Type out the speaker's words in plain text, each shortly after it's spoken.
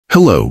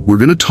Hello, we're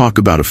going to talk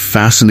about a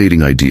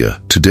fascinating idea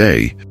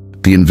today,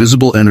 the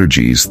invisible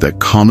energies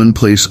that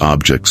commonplace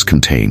objects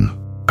contain.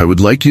 I would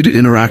like you to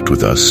interact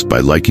with us by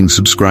liking,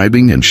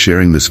 subscribing, and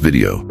sharing this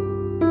video.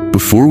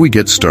 Before we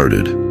get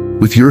started,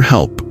 with your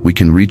help, we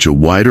can reach a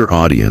wider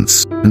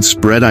audience and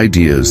spread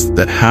ideas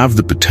that have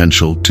the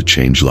potential to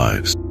change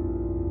lives.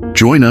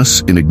 Join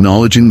us in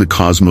acknowledging the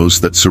cosmos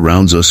that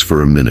surrounds us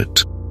for a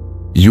minute.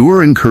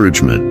 Your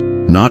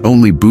encouragement not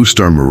only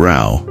boosts our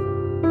morale,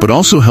 but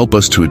also help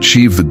us to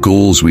achieve the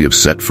goals we have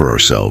set for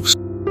ourselves.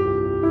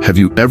 Have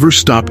you ever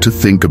stopped to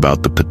think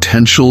about the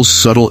potential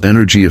subtle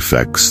energy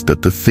effects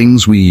that the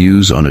things we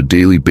use on a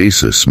daily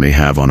basis may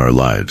have on our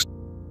lives?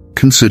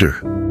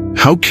 Consider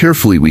how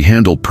carefully we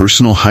handle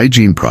personal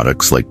hygiene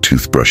products like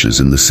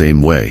toothbrushes in the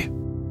same way.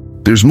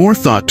 There's more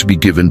thought to be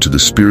given to the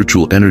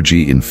spiritual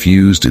energy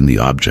infused in the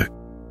object.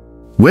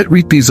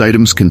 These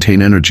items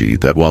contain energy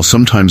that, while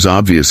sometimes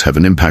obvious, have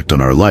an impact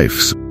on our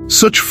lives.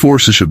 Such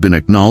forces have been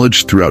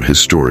acknowledged throughout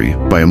history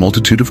by a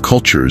multitude of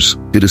cultures.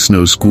 It is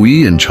known as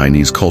Gui in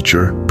Chinese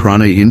culture,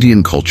 Prana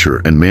Indian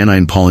culture, and Mana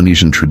in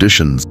Polynesian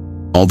traditions.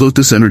 Although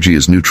this energy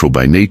is neutral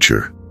by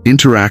nature,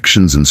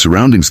 interactions and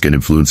surroundings can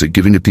influence it,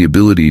 giving it the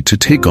ability to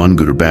take on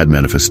good or bad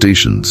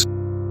manifestations.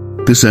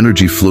 This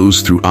energy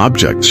flows through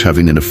objects,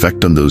 having an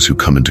effect on those who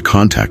come into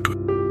contact with.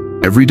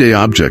 Everyday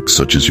objects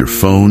such as your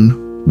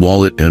phone,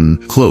 wallet,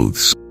 and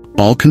clothes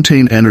all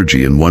contain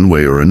energy in one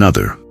way or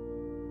another.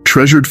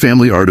 Treasured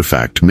family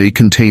artifact may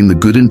contain the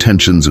good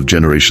intentions of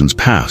generations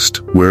past,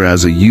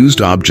 whereas a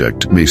used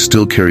object may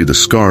still carry the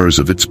scars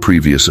of its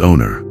previous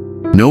owner.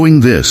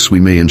 Knowing this, we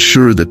may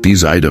ensure that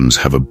these items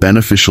have a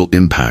beneficial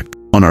impact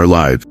on our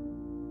lives.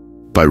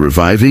 By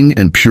reviving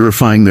and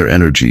purifying their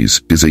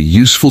energies is a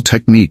useful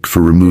technique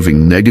for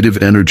removing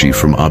negative energy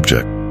from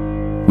objects.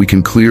 We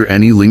can clear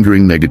any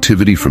lingering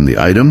negativity from the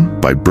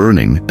item by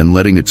burning and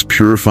letting its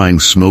purifying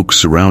smoke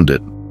surround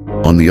it.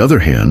 On the other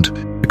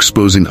hand,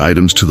 exposing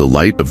items to the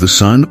light of the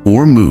sun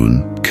or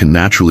moon can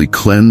naturally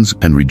cleanse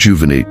and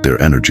rejuvenate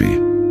their energy.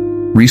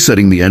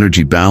 Resetting the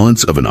energy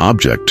balance of an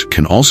object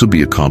can also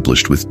be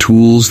accomplished with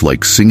tools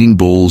like singing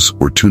bowls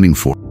or tuning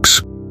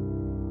forks.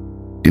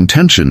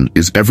 Intention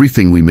is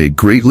everything. We may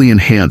greatly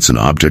enhance an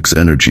object's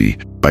energy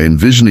by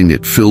envisioning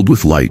it filled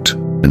with light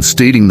and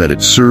stating that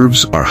it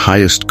serves our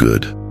highest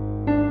good.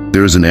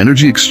 There is an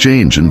energy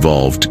exchange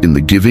involved in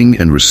the giving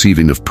and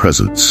receiving of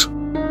presents.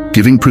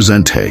 Giving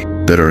presente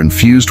that are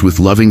infused with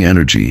loving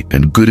energy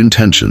and good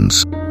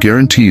intentions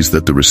guarantees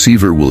that the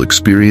receiver will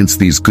experience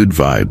these good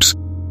vibes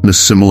in a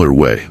similar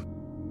way.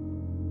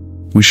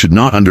 We should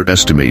not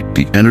underestimate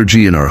the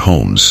energy in our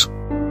homes.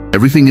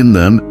 Everything in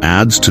them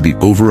adds to the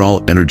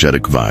overall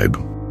energetic vibe.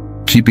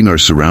 Keeping our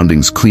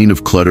surroundings clean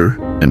of clutter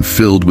and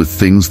filled with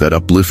things that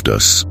uplift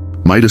us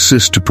might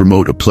assist to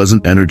promote a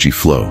pleasant energy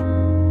flow.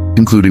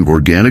 Including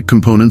organic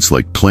components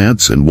like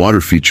plants and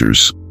water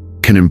features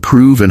can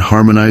improve and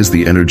harmonize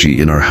the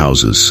energy in our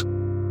houses.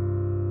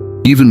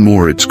 Even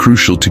more, it's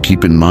crucial to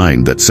keep in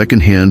mind that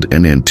secondhand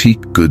and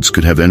antique goods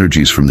could have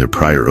energies from their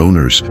prior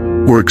owners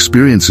or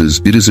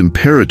experiences. It is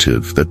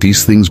imperative that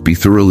these things be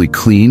thoroughly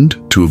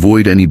cleaned to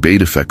avoid any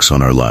bad effects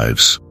on our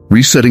lives.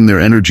 Resetting their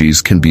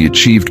energies can be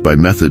achieved by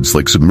methods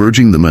like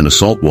submerging them in a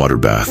saltwater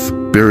bath,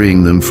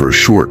 burying them for a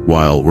short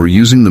while, or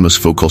using them as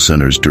focal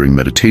centers during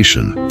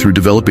meditation. Through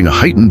developing a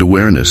heightened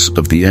awareness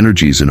of the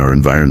energies in our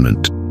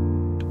environment,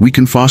 we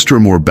can foster a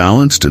more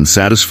balanced and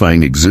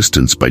satisfying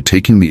existence by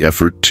taking the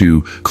effort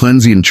to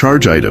cleanse and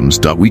charge items.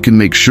 We can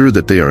make sure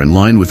that they are in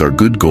line with our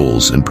good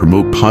goals and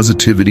promote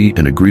positivity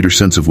and a greater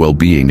sense of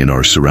well-being in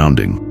our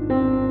surrounding.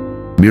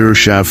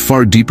 Mirrors have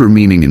far deeper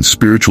meaning in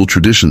spiritual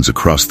traditions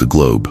across the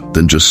globe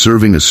than just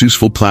serving as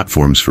useful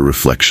platforms for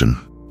reflection.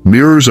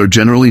 Mirrors are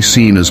generally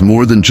seen as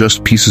more than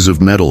just pieces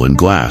of metal and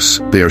glass.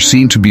 They are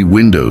seen to be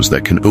windows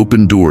that can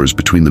open doors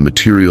between the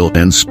material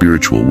and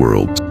spiritual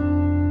worlds.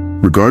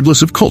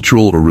 Regardless of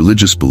cultural or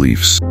religious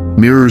beliefs,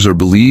 mirrors are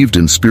believed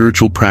in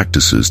spiritual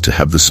practices to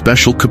have the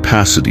special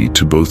capacity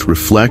to both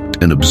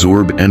reflect and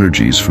absorb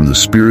energies from the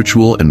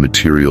spiritual and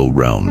material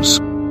realms.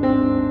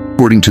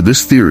 According to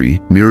this theory,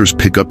 mirrors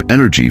pick up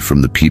energy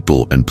from the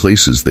people and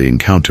places they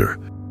encounter.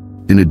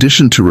 In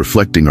addition to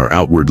reflecting our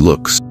outward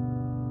looks,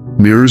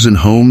 mirrors in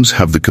homes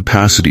have the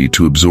capacity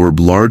to absorb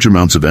large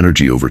amounts of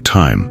energy over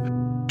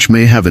time, which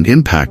may have an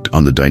impact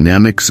on the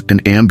dynamics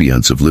and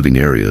ambience of living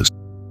areas.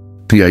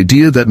 The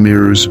idea that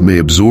mirrors may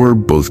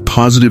absorb both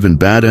positive and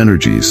bad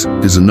energies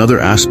is another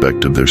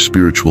aspect of their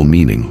spiritual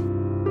meaning.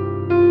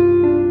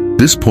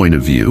 This point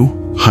of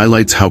view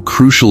highlights how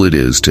crucial it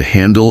is to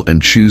handle and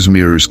choose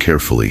mirrors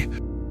carefully,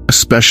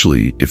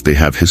 especially if they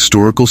have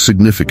historical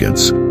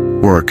significance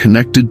or are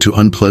connected to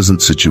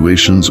unpleasant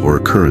situations or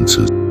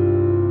occurrences.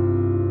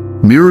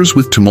 Mirrors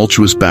with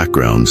tumultuous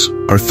backgrounds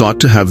are thought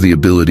to have the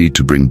ability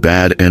to bring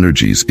bad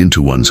energies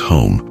into one's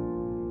home,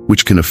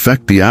 which can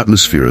affect the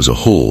atmosphere as a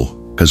whole,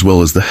 as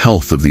well as the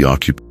health of the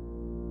occupant.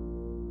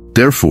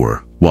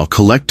 Therefore, while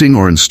collecting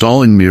or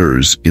installing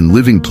mirrors in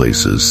living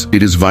places,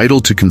 it is vital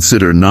to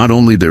consider not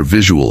only their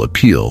visual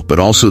appeal but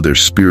also their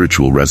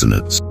spiritual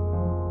resonance.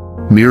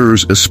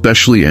 Mirrors,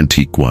 especially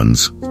antique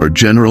ones, are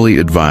generally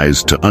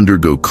advised to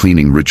undergo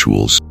cleaning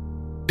rituals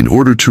in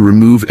order to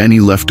remove any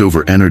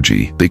leftover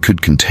energy they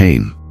could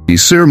contain.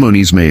 These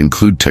ceremonies may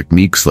include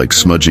techniques like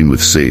smudging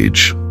with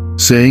sage,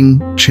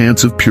 saying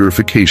chants of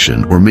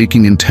purification, or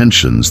making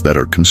intentions that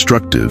are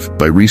constructive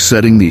by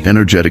resetting the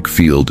energetic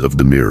field of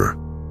the mirror.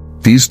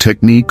 These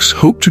techniques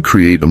hope to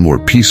create a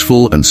more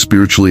peaceful and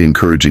spiritually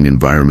encouraging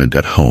environment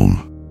at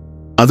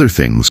home. Other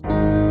things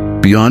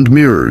beyond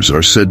mirrors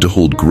are said to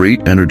hold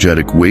great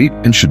energetic weight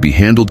and should be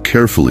handled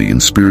carefully in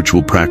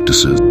spiritual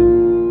practices.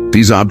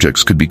 These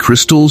objects could be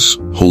crystals,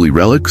 holy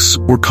relics,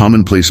 or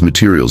commonplace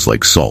materials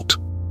like salt.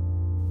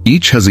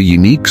 Each has a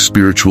unique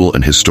spiritual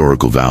and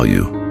historical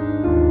value.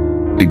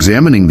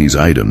 Examining these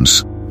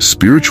items'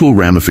 spiritual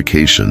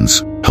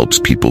ramifications helps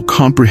people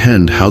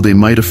comprehend how they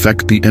might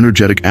affect the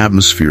energetic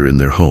atmosphere in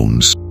their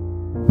homes.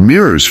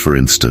 Mirrors, for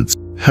instance,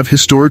 have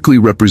historically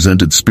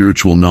represented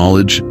spiritual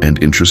knowledge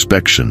and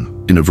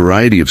introspection. In a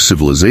variety of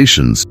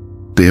civilizations,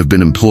 they have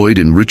been employed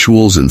in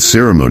rituals and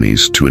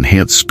ceremonies to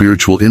enhance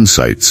spiritual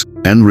insights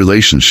and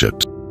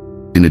relationships.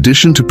 In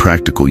addition to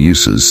practical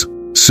uses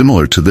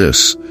similar to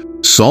this,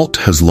 salt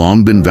has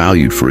long been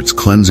valued for its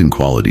cleansing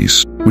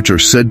qualities, which are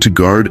said to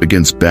guard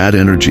against bad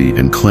energy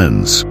and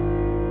cleanse.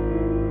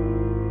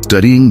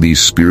 Studying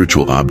these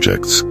spiritual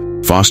objects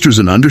fosters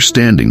an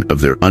understanding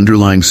of their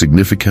underlying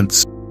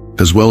significance,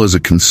 as well as a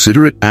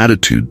considerate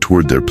attitude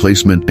toward their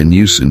placement and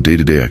use in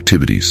day-to-day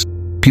activities.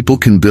 People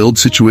can build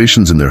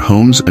situations in their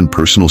homes and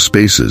personal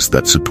spaces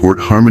that support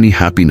harmony,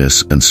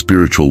 happiness, and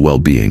spiritual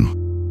well-being.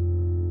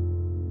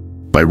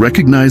 By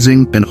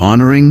recognizing and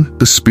honoring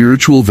the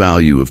spiritual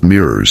value of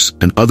mirrors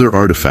and other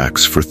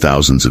artifacts for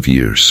thousands of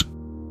years,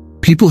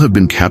 people have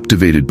been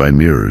captivated by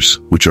mirrors,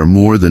 which are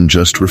more than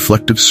just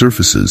reflective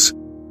surfaces.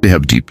 They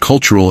have deep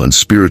cultural and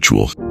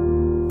spiritual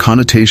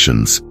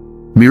connotations.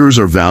 Mirrors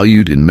are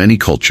valued in many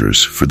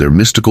cultures for their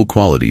mystical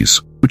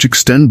qualities, which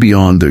extend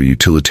beyond their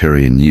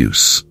utilitarian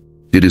use.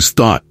 It is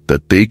thought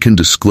that they can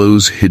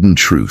disclose hidden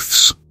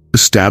truths,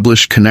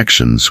 establish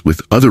connections with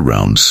other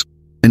realms,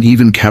 and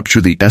even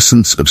capture the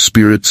essence of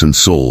spirits and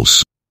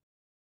souls.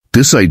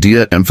 This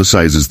idea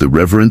emphasizes the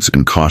reverence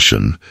and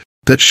caution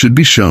that should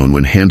be shown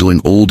when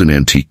handling old and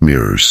antique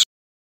mirrors.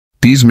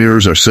 These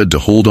mirrors are said to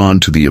hold on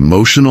to the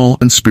emotional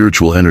and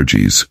spiritual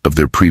energies of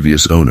their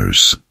previous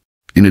owners,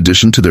 in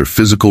addition to their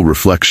physical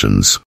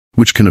reflections,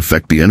 which can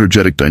affect the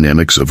energetic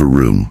dynamics of a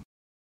room.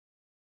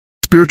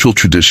 Spiritual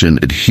tradition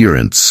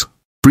adherents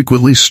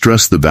frequently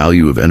stress the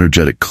value of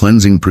energetic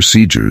cleansing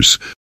procedures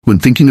when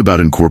thinking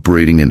about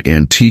incorporating an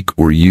antique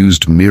or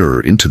used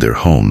mirror into their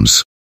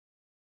homes.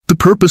 The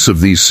purpose of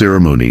these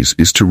ceremonies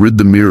is to rid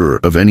the mirror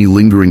of any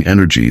lingering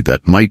energy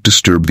that might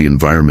disturb the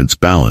environment's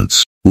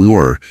balance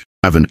or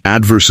have an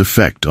adverse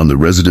effect on the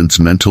resident's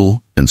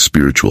mental and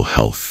spiritual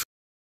health.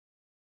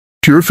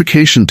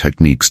 Purification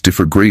techniques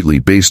differ greatly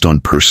based on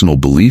personal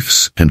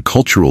beliefs and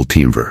cultural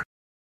timbre.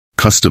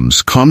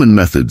 Customs. Common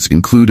methods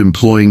include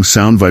employing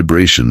sound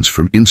vibrations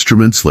from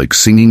instruments like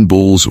singing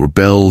bowls or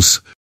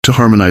bells to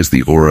harmonize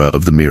the aura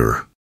of the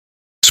mirror,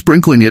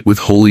 sprinkling it with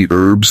holy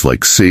herbs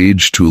like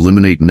sage to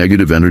eliminate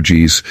negative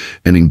energies,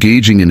 and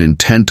engaging in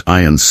intent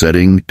ion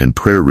setting and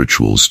prayer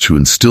rituals to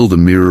instill the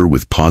mirror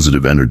with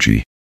positive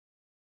energy.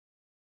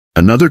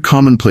 Another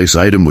commonplace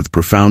item with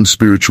profound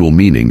spiritual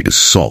meaning is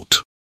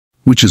salt,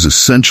 which is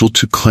essential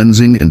to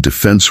cleansing and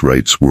defense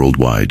rites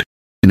worldwide.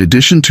 In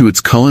addition to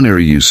its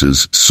culinary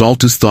uses,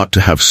 salt is thought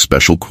to have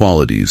special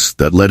qualities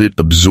that let it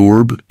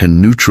absorb and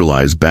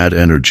neutralize bad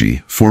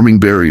energy, forming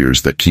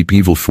barriers that keep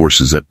evil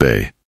forces at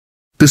bay.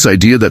 This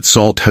idea that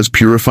salt has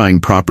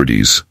purifying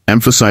properties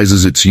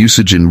emphasizes its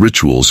usage in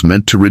rituals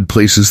meant to rid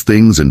places,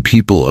 things, and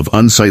people of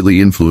unsightly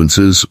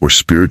influences or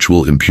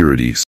spiritual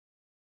impurities.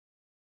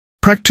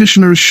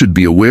 Practitioners should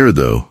be aware,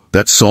 though,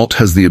 that salt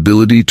has the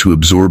ability to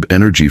absorb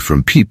energy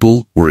from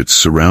people or its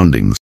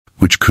surroundings,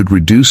 which could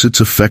reduce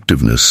its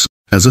effectiveness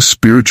as a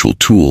spiritual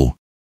tool.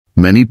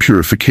 Many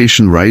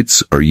purification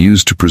rites are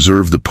used to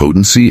preserve the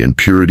potency and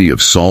purity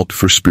of salt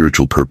for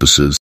spiritual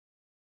purposes.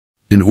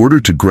 In order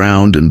to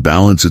ground and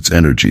balance its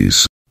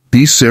energies,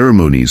 these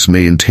ceremonies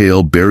may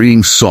entail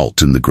burying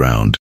salt in the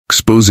ground,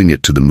 exposing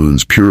it to the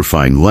moon's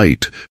purifying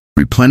light,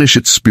 replenish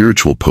its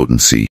spiritual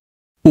potency,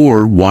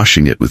 or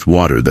washing it with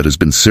water that has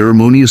been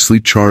ceremoniously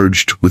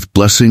charged with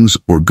blessings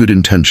or good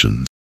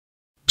intentions.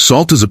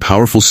 Salt is a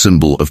powerful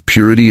symbol of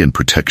purity and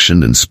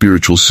protection in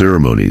spiritual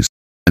ceremonies,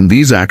 and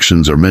these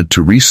actions are meant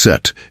to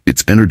reset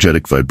its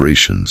energetic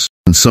vibrations.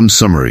 In some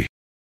summary,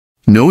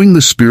 knowing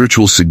the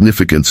spiritual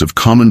significance of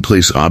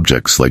commonplace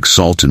objects like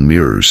salt and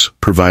mirrors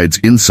provides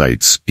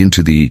insights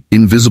into the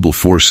invisible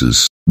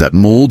forces that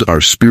mold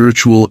our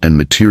spiritual and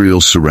material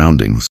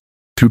surroundings.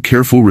 Through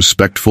careful,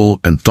 respectful,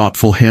 and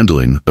thoughtful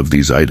handling of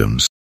these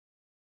items,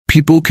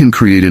 people can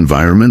create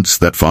environments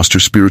that foster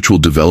spiritual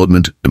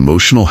development,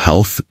 emotional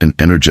health, and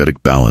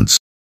energetic balance.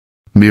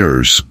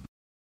 Mirrors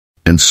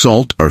and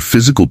salt are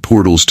physical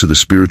portals to the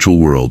spiritual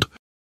world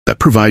that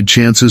provide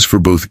chances for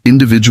both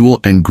individual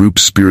and group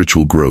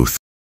spiritual growth.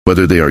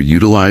 Whether they are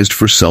utilized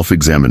for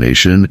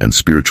self-examination and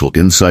spiritual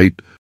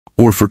insight,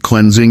 or for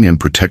cleansing and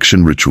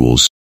protection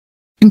rituals.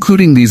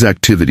 Including these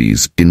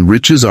activities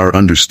enriches our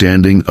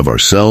understanding of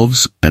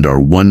ourselves and our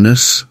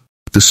oneness,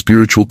 the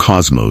spiritual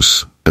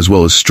cosmos, as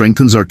well as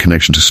strengthens our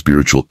connection to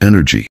spiritual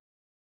energy.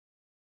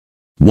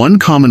 One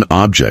common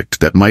object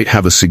that might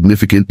have a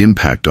significant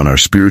impact on our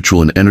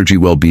spiritual and energy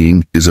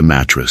well-being is a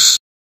mattress.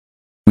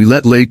 We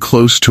lay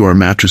close to our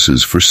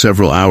mattresses for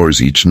several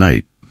hours each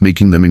night,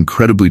 making them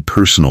incredibly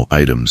personal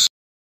items.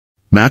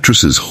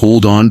 Mattresses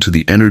hold on to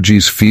the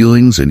energies,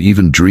 feelings, and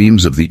even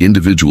dreams of the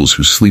individuals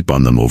who sleep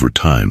on them over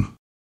time.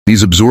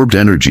 These absorbed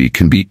energy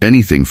can be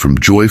anything from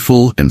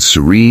joyful and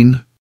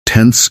serene,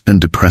 tense and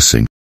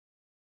depressing.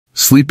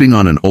 Sleeping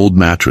on an old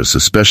mattress,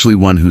 especially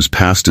one whose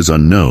past is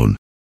unknown,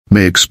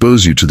 may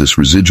expose you to this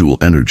residual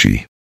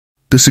energy.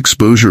 This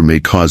exposure may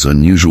cause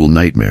unusual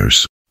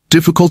nightmares,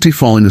 difficulty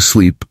falling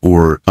asleep,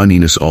 or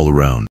uneasiness all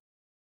around.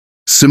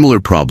 Similar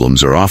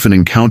problems are often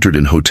encountered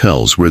in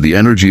hotels where the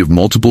energy of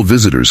multiple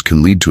visitors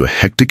can lead to a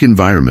hectic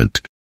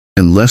environment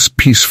and less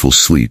peaceful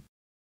sleep.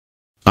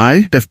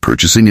 If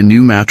purchasing a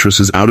new mattress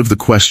is out of the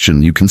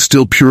question, you can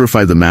still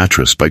purify the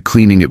mattress by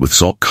cleaning it with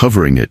salt,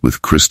 covering it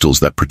with crystals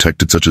that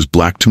protect it such as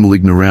black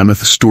tourmaline,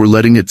 amethyst, or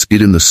letting it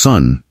sit in the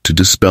sun to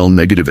dispel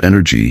negative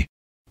energy.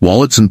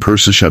 Wallets and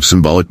purses have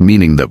symbolic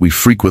meaning that we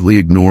frequently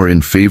ignore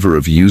in favor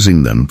of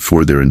using them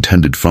for their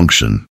intended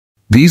function.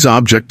 These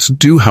objects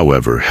do,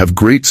 however, have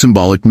great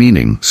symbolic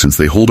meaning since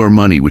they hold our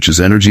money, which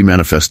is energy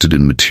manifested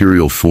in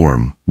material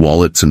form.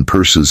 Wallets and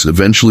purses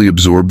eventually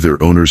absorb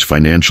their owner's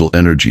financial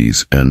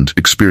energies and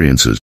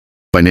experiences.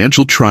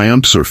 Financial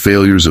triumphs or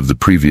failures of the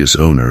previous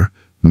owner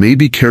may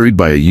be carried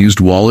by a used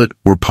wallet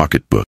or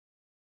pocketbook,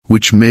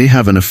 which may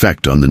have an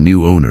effect on the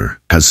new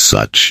owner. As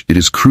such, it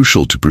is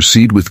crucial to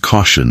proceed with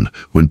caution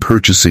when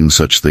purchasing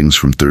such things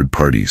from third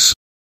parties.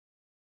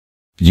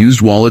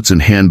 Used wallets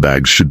and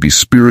handbags should be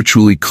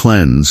spiritually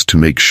cleansed to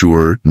make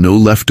sure no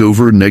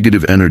leftover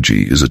negative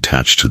energy is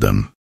attached to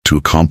them. To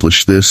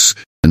accomplish this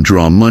and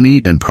draw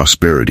money and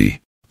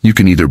prosperity, you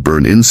can either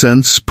burn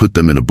incense, put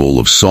them in a bowl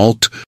of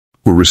salt,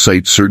 or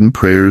recite certain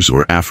prayers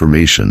or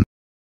affirmation.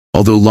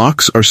 Although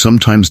locks are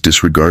sometimes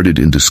disregarded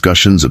in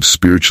discussions of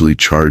spiritually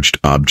charged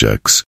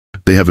objects,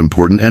 they have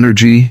important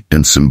energy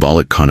and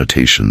symbolic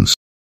connotations.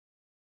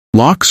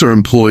 Locks are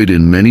employed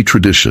in many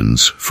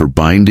traditions for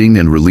binding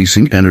and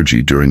releasing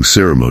energy during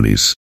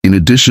ceremonies, in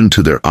addition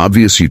to their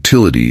obvious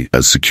utility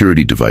as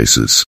security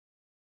devices.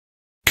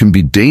 It can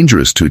be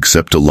dangerous to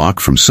accept a lock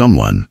from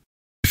someone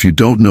if you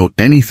don't know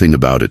anything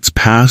about its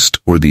past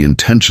or the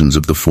intentions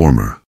of the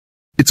former.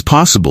 It's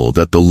possible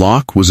that the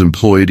lock was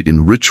employed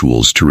in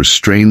rituals to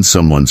restrain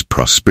someone's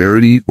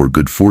prosperity or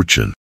good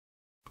fortune,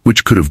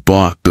 which could have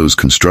brought those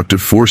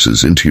constructive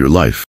forces into your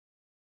life.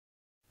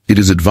 It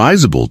is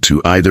advisable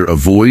to either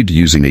avoid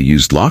using a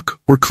used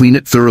lock or clean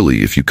it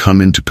thoroughly if you come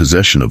into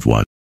possession of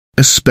one,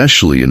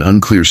 especially in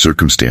unclear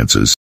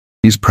circumstances.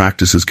 These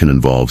practices can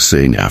involve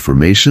saying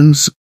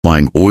affirmations,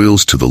 applying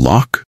oils to the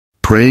lock,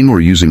 praying,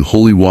 or using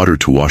holy water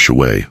to wash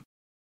away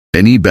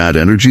any bad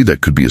energy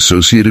that could be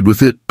associated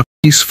with it. A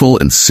peaceful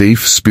and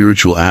safe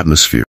spiritual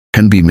atmosphere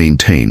can be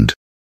maintained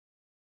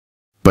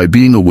by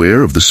being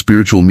aware of the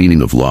spiritual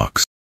meaning of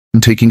locks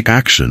and taking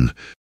action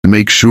to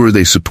make sure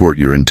they support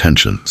your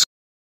intentions.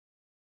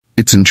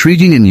 It's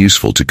intriguing and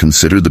useful to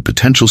consider the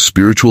potential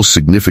spiritual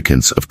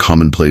significance of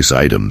commonplace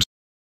items.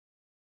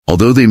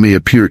 Although they may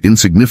appear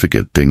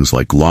insignificant, things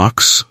like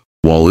locks,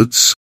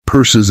 wallets,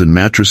 purses, and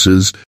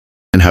mattresses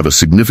can have a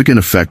significant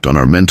effect on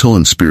our mental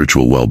and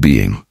spiritual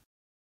well-being.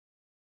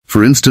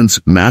 For instance,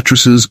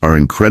 mattresses are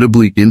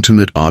incredibly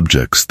intimate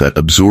objects that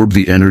absorb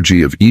the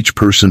energy of each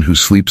person who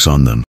sleeps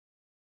on them.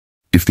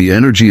 If the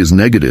energy is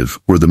negative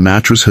or the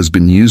mattress has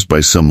been used by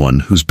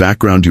someone whose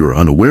background you are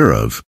unaware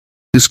of,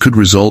 this could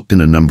result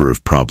in a number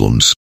of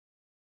problems.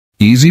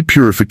 Easy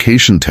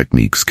purification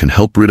techniques can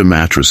help rid a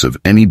mattress of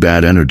any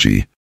bad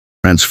energy,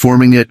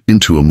 transforming it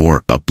into a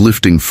more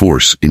uplifting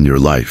force in your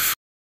life.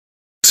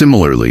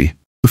 Similarly,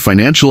 the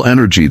financial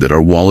energy that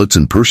our wallets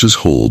and purses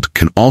hold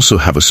can also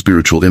have a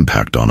spiritual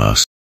impact on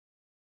us.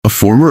 A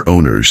former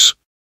owner's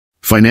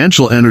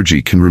financial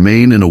energy can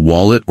remain in a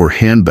wallet or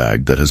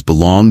handbag that has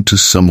belonged to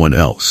someone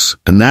else,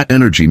 and that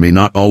energy may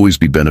not always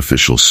be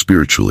beneficial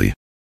spiritually.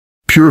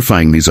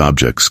 Purifying these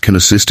objects can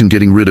assist in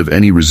getting rid of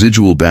any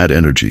residual bad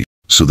energy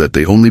so that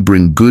they only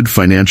bring good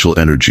financial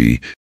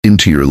energy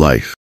into your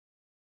life.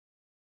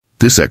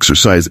 This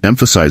exercise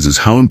emphasizes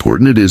how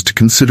important it is to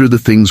consider the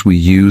things we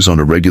use on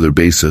a regular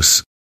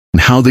basis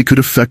and how they could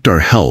affect our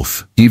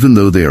health, even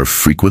though they are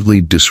frequently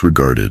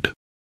disregarded.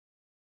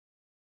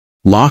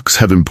 Locks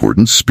have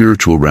important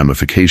spiritual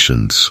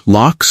ramifications.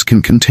 Locks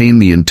can contain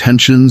the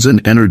intentions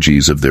and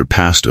energies of their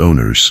past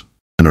owners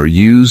and are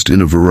used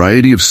in a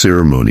variety of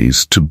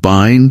ceremonies to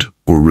bind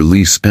or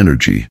release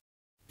energy.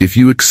 If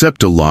you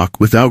accept a lock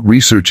without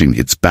researching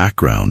its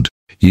background,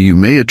 you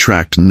may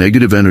attract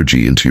negative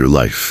energy into your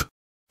life.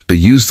 A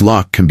used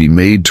lock can be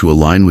made to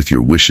align with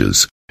your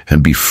wishes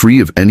and be free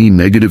of any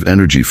negative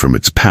energy from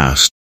its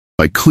past.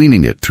 By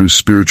cleaning it through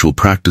spiritual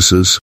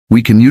practices,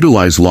 we can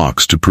utilize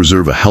locks to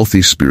preserve a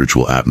healthy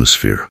spiritual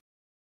atmosphere.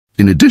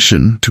 In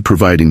addition to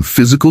providing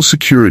physical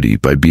security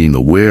by being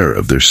aware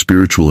of their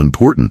spiritual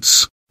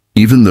importance,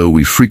 even though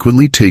we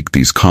frequently take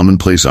these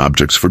commonplace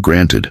objects for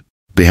granted,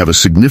 they have a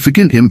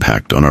significant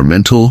impact on our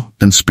mental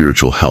and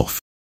spiritual health.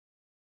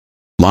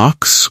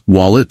 Locks,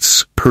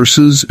 wallets,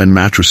 purses, and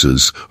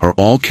mattresses are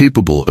all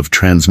capable of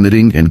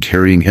transmitting and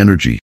carrying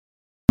energy.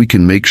 We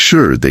can make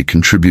sure they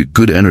contribute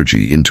good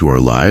energy into our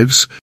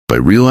lives by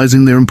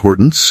realizing their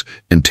importance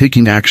and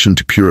taking action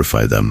to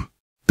purify them.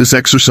 This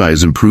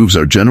exercise improves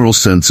our general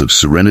sense of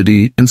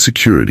serenity and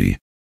security,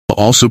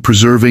 while also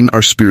preserving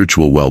our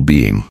spiritual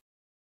well-being.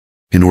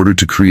 In order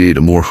to create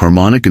a more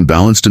harmonic and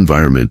balanced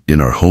environment in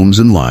our homes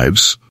and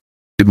lives,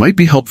 it might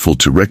be helpful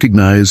to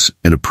recognize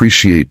and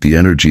appreciate the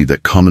energy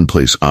that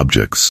commonplace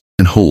objects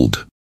can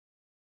hold.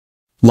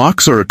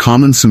 Locks are a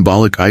common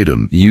symbolic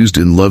item used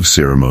in love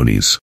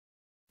ceremonies.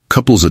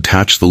 Couples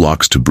attach the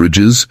locks to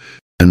bridges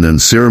and then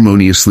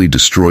ceremoniously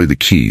destroy the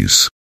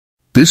keys.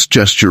 This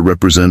gesture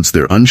represents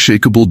their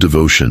unshakable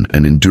devotion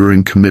and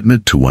enduring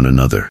commitment to one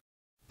another.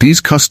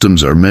 These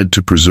customs are meant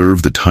to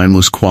preserve the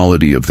timeless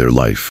quality of their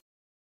life.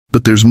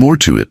 But there's more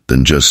to it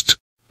than just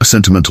a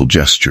sentimental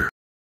gesture.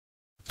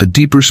 A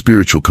deeper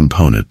spiritual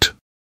component.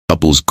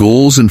 Couples'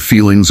 goals and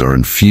feelings are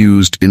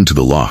infused into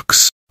the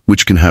locks,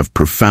 which can have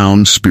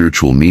profound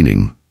spiritual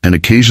meaning and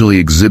occasionally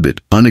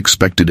exhibit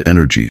unexpected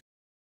energy.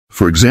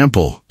 For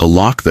example, a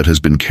lock that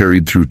has been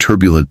carried through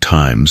turbulent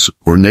times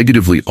or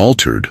negatively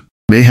altered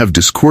may have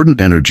discordant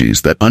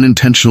energies that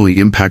unintentionally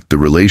impact the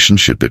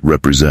relationship it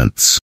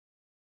represents.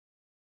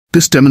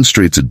 This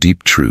demonstrates a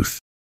deep truth.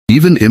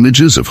 Even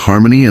images of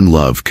harmony and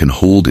love can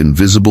hold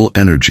invisible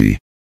energy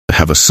that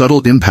have a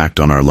subtle impact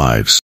on our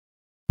lives.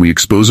 We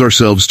expose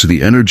ourselves to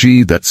the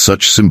energy that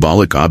such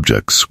symbolic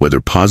objects,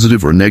 whether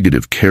positive or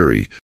negative,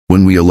 carry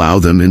when we allow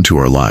them into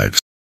our lives.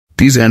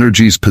 These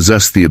energies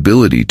possess the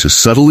ability to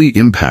subtly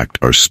impact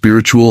our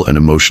spiritual and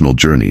emotional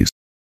journeys.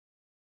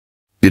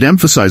 It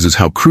emphasizes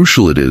how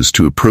crucial it is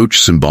to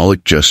approach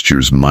symbolic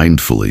gestures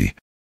mindfully,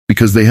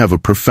 because they have a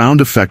profound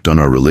effect on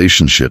our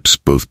relationships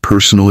both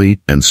personally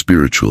and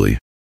spiritually.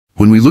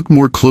 When we look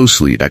more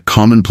closely at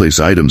commonplace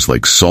items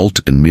like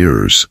salt and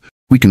mirrors,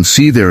 we can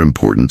see their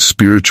important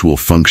spiritual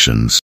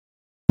functions.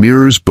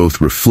 Mirrors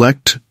both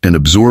reflect and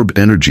absorb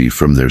energy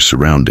from their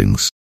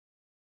surroundings.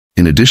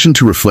 In addition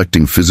to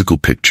reflecting physical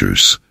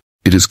pictures,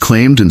 it is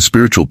claimed in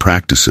spiritual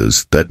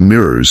practices that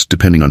mirrors,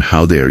 depending on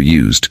how they are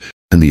used,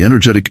 and the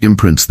energetic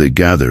imprints they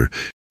gather,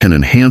 can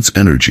enhance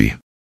energy.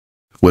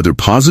 Whether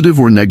positive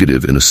or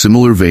negative, in a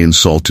similar vein,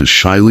 salt is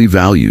highly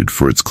valued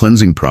for its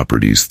cleansing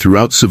properties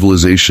throughout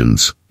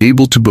civilizations,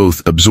 able to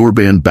both absorb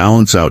and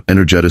balance out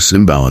energetic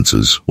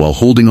imbalances while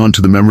holding on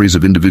to the memories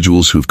of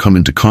individuals who have come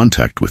into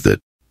contact with it.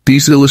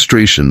 These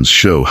illustrations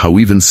show how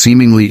even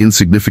seemingly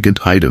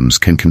insignificant items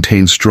can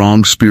contain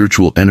strong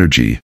spiritual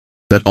energy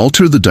that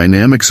alter the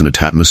dynamics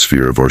and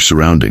atmosphere of our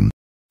surrounding.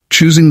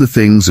 Choosing the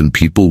things and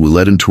people we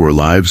let into our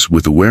lives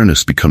with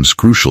awareness becomes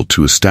crucial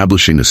to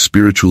establishing a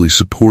spiritually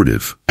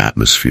supportive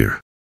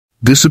atmosphere.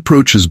 This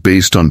approach is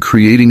based on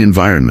creating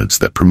environments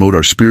that promote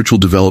our spiritual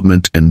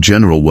development and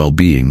general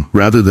well-being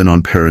rather than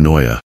on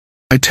paranoia.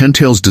 It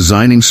entails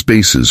designing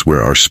spaces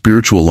where our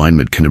spiritual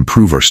alignment can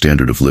improve our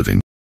standard of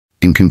living.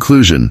 In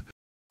conclusion,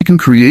 we can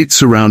create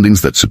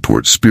surroundings that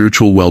support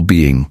spiritual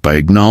well-being by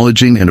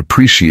acknowledging and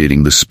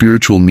appreciating the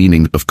spiritual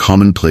meaning of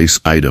commonplace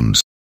items.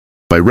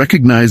 By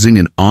recognizing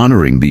and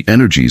honoring the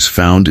energies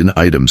found in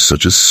items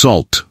such as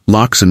salt,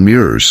 locks, and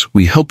mirrors,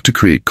 we help to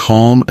create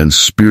calm and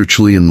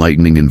spiritually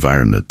enlightening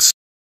environments.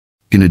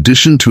 In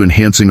addition to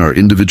enhancing our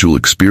individual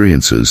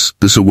experiences,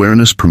 this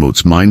awareness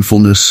promotes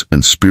mindfulness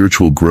and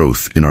spiritual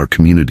growth in our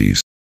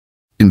communities.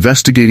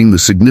 Investigating the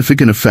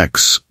significant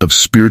effects of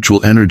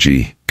spiritual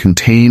energy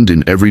contained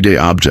in everyday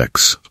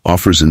objects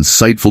offers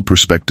insightful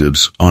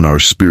perspectives on our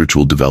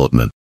spiritual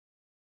development.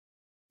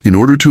 In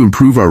order to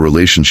improve our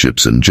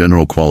relationships and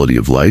general quality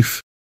of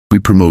life, we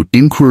promote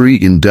inquiry,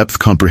 in-depth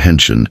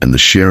comprehension, and the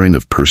sharing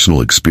of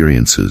personal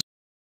experiences,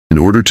 in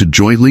order to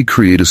jointly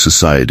create a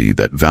society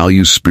that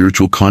values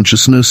spiritual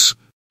consciousness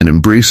and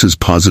embraces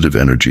positive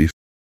energy.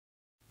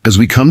 As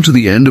we come to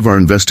the end of our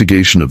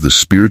investigation of the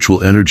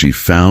spiritual energy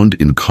found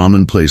in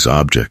commonplace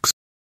objects,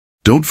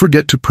 don't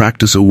forget to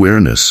practice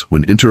awareness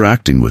when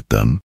interacting with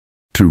them.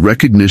 Through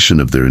recognition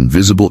of their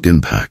invisible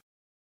impact,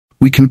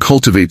 we can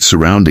cultivate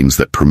surroundings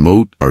that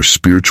promote our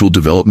spiritual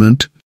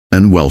development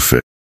and welfare.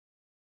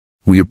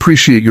 We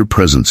appreciate your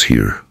presence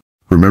here.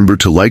 Remember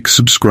to like,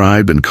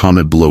 subscribe, and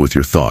comment below with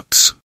your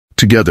thoughts.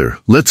 Together,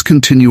 let's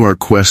continue our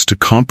quest to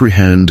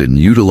comprehend and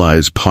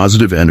utilize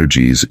positive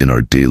energies in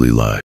our daily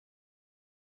lives.